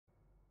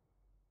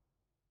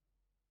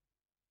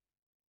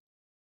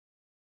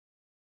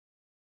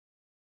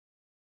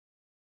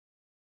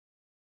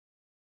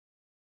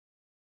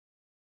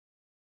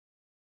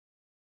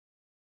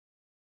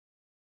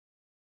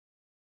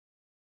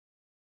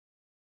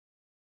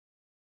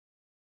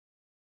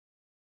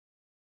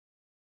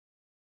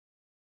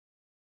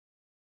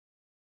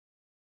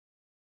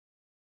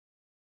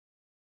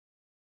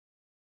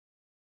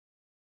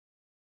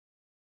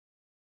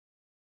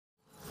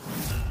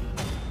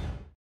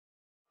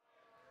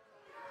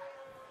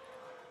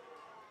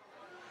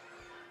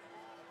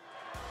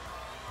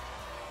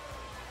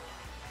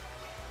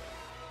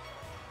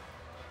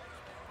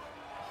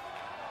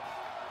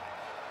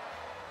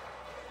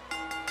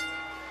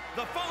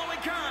The following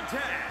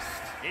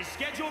contest is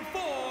scheduled for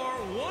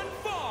one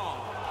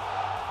fall.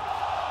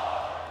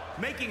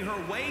 Making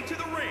her way to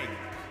the ring,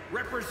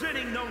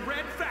 representing the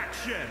Red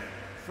Faction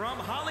from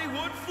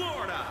Hollywood,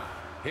 Florida.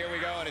 Here we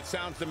go, and it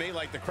sounds to me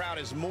like the crowd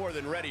is more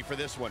than ready for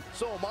this one.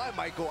 So am I,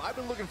 Michael. I've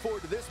been looking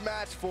forward to this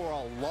match for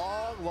a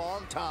long,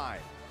 long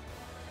time.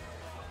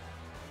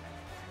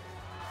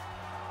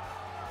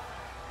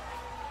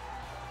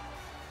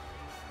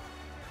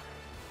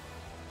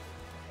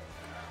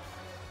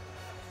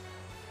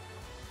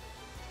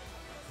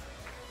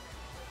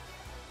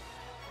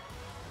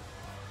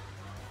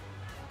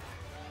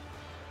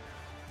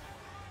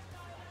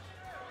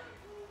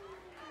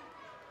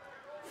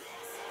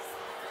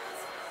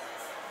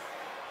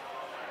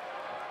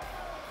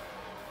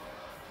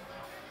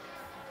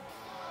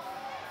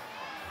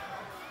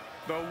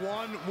 The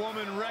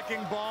one-woman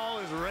wrecking ball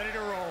is ready to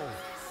roll.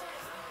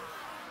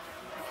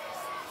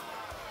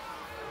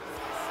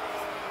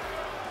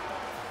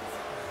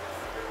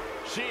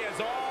 She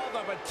has all the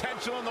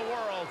potential in the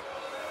world.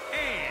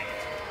 And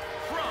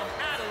from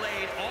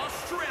Adelaide,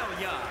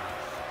 Australia,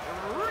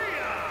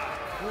 Rhea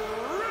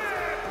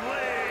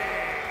Ripley.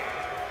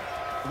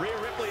 Rhea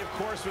Ripley, of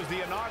course, was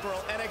the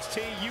inaugural NXT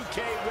UK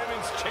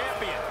Women's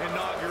Champion.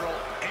 Inaugural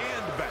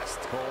and best,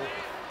 Cole.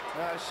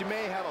 She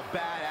may have a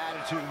bad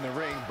attitude in the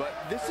ring, but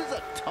this is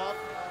a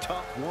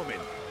tough woman.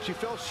 She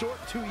fell short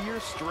 2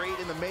 years straight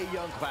in the Mae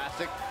Young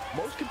Classic.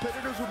 Most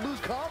competitors would lose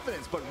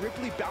confidence, but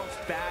Ripley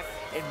bounced back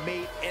and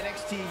made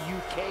NXT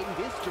UK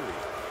history.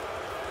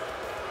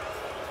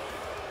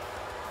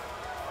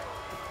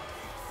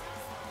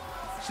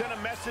 Sent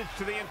a message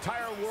to the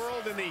entire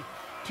world in the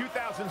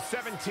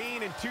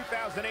 2017 and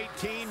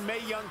 2018 Mae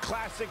Young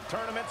Classic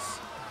tournaments.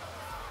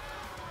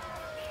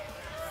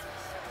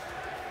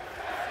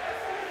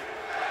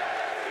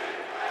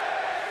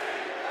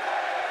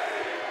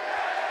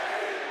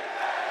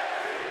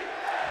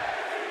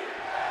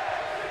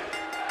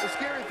 The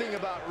scary thing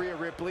about Rhea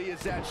Ripley is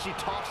that she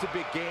talks a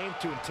big game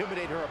to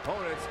intimidate her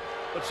opponents,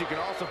 but she can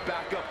also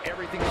back up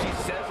everything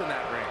she says in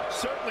that ring.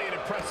 Certainly an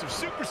impressive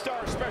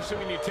superstar, especially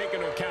when you take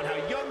into account how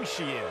young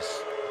she is.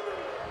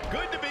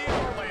 Good to be in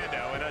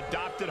Orlando, an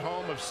adopted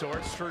home of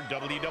sorts for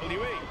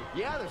WWE.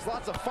 Yeah, there's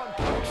lots of fun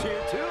parks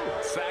here, too.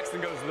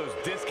 Saxton goes to those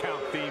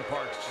discount theme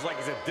parks just like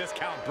he's a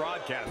discount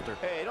broadcaster.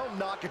 Hey, don't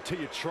knock it till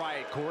you try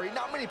it, Corey.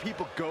 Not many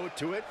people go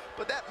to it,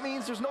 but that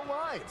means there's no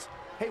lines.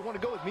 Hey, want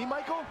to go with me,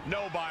 Michael?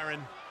 No,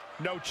 Byron.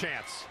 No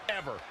chance.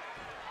 Ever.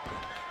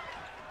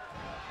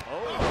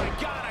 Oh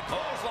my God, a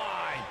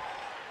clothesline.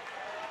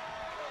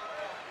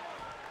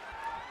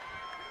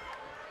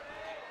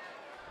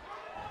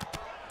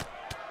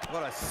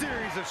 What a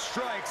series of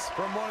strikes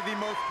from one of the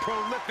most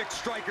prolific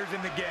strikers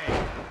in the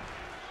game.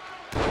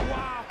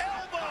 Wow.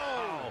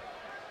 Elbow!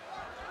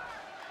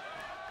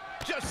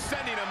 Just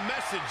sending a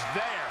message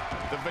there.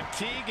 The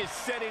fatigue is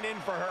setting in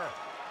for her.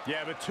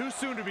 Yeah, but too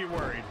soon to be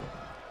worried.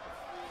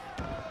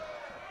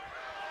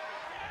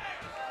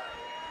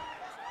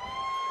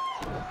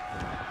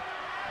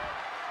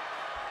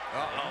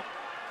 Uh-oh.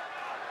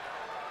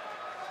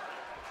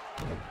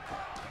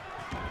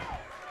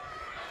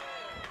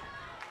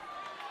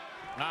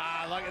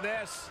 Ah, look at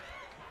this.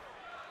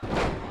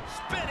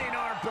 Spinning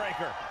arm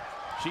breaker.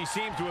 She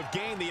seems to have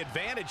gained the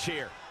advantage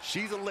here.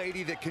 She's a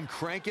lady that can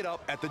crank it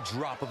up at the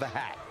drop of a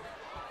hat.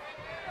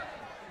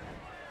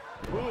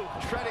 Ooh,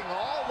 treading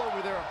all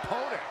over their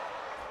opponent.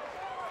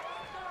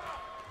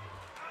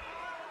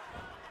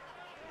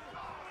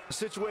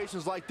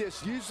 Situations like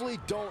this usually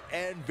don't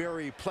end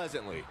very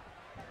pleasantly.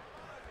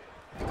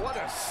 What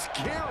a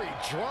scary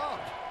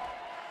drop.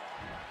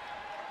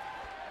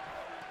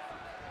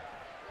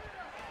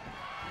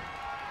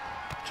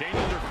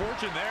 Changes her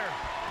fortune there.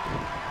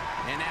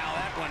 And now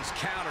that one's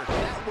countered.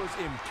 That was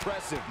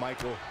impressive,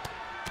 Michael.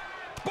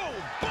 Boom,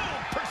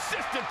 boom,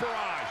 persistent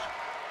barrage.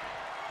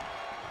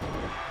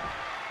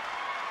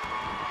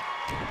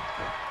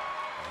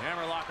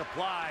 Hammerlock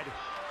applied.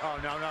 Oh,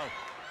 no.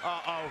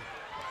 Uh-oh.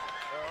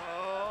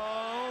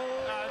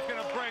 Oh, it's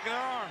going to break her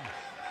arm.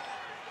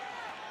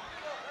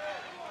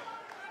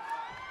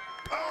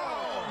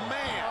 Oh,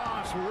 man.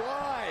 That's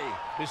right.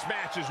 This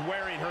match is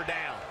wearing her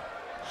down.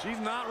 She's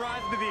not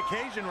rising to the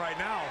occasion right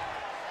now.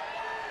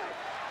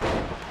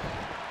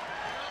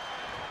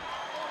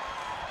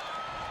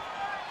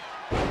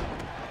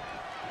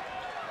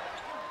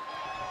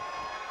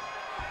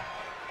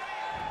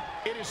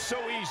 It is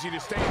so easy to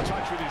stay in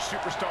touch with your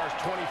superstars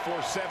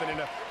 24/7 in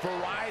a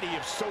variety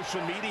of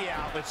social media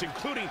outlets,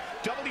 including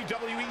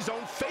WWE's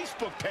own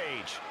Facebook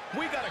page.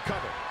 We got it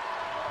covered.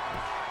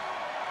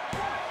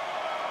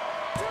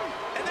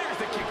 And there's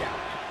the kick out.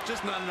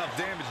 Just not enough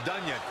damage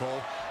done yet,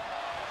 Cole.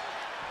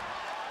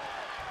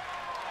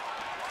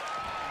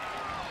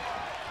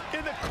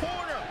 In the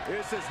corner.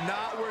 This is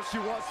not where she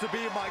wants to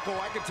be, Michael.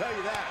 I can tell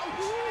you that.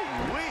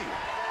 Ooh-wee.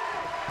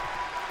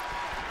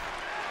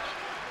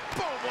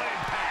 Boom, what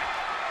impact.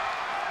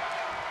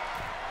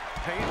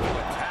 Painful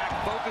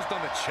attack focused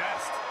on the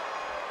chest.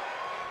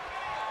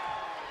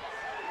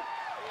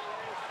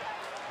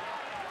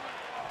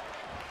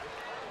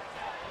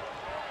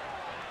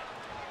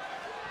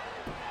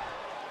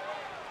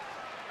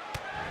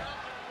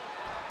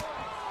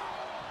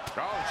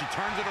 Oh, she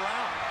turns it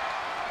around.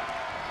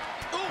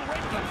 Ooh, right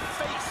in the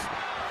face.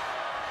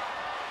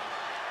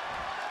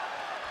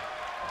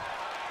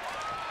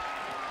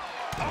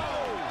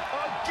 Oh,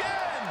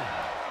 again.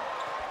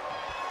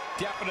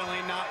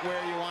 Definitely not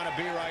where you want to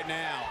be right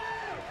now.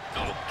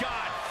 Oh,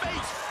 God,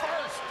 face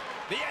first.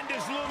 The end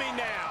is looming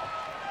now.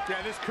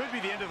 Yeah, this could be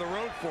the end of the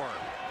road for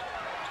her.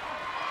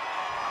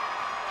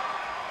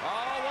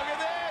 Oh, look at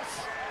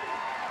this.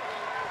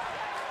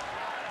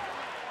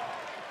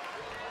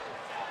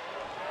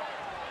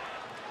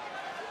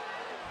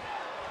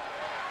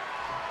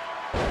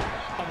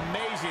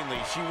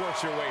 Amazingly, she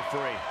works her way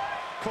free.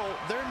 Cole,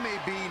 there may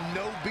be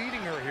no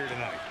beating her here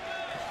tonight.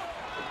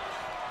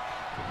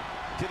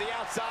 To the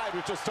outside,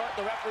 which will start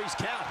the referee's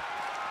count.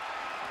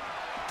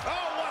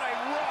 Oh, what a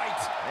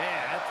right!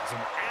 Man, that's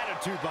some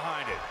attitude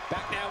behind it.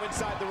 Back now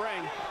inside the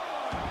ring.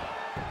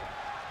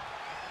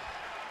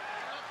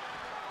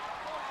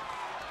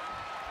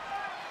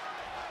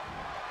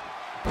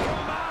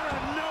 From out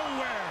of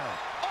nowhere.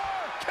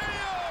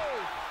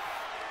 RKO!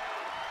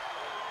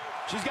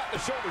 She's got the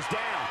shoulders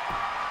down.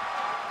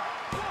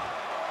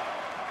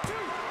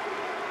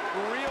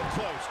 Real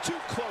close, too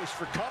close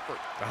for comfort.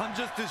 I'm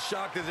just as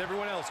shocked as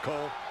everyone else,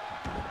 Cole.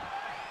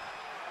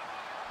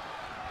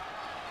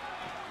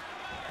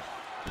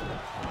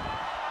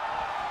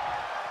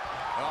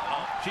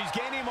 Uh-oh. She's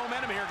gaining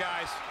momentum here,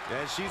 guys.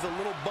 Yeah, she's a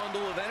little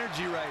bundle of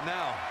energy right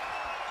now.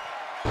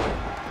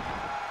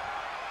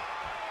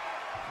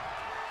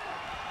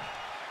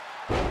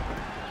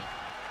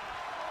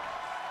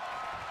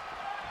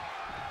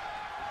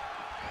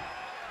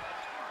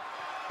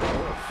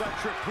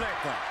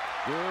 Tripleta.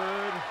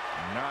 Good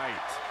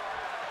night.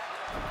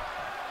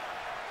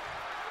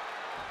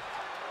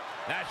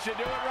 That should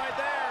do it right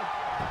there.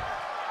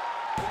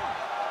 1,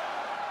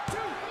 2,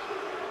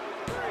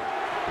 3.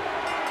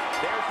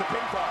 There's the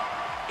pinfall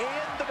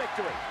and the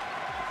victory.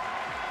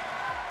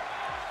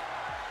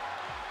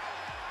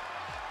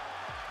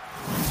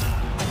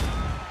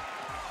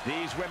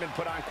 These women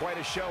put on quite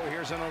a show.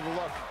 Here's another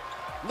look.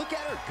 Look at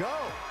her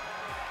go.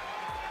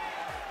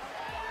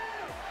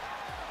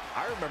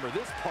 I remember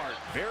this part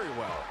very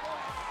well.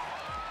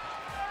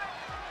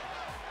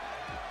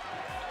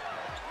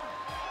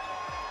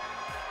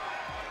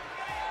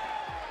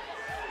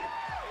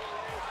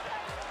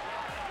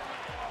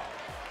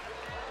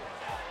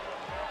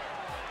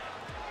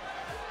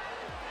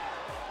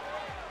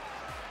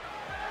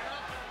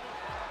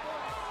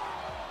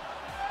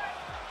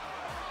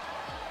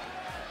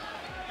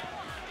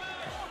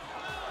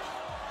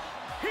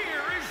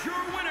 Here is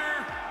your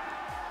winner.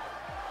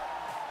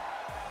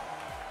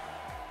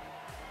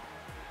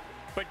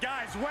 But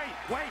guys,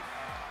 wait.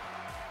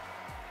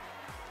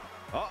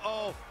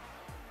 Uh-oh.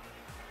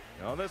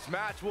 Now this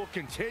match will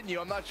continue.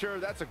 I'm not sure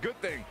that's a good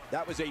thing.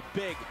 That was a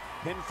big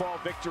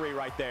pinfall victory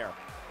right there.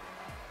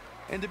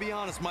 And to be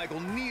honest, Michael,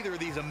 neither of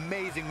these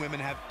amazing women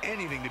have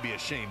anything to be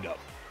ashamed of.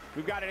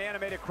 We've got an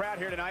animated crowd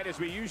here tonight, as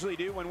we usually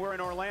do when we're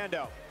in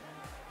Orlando.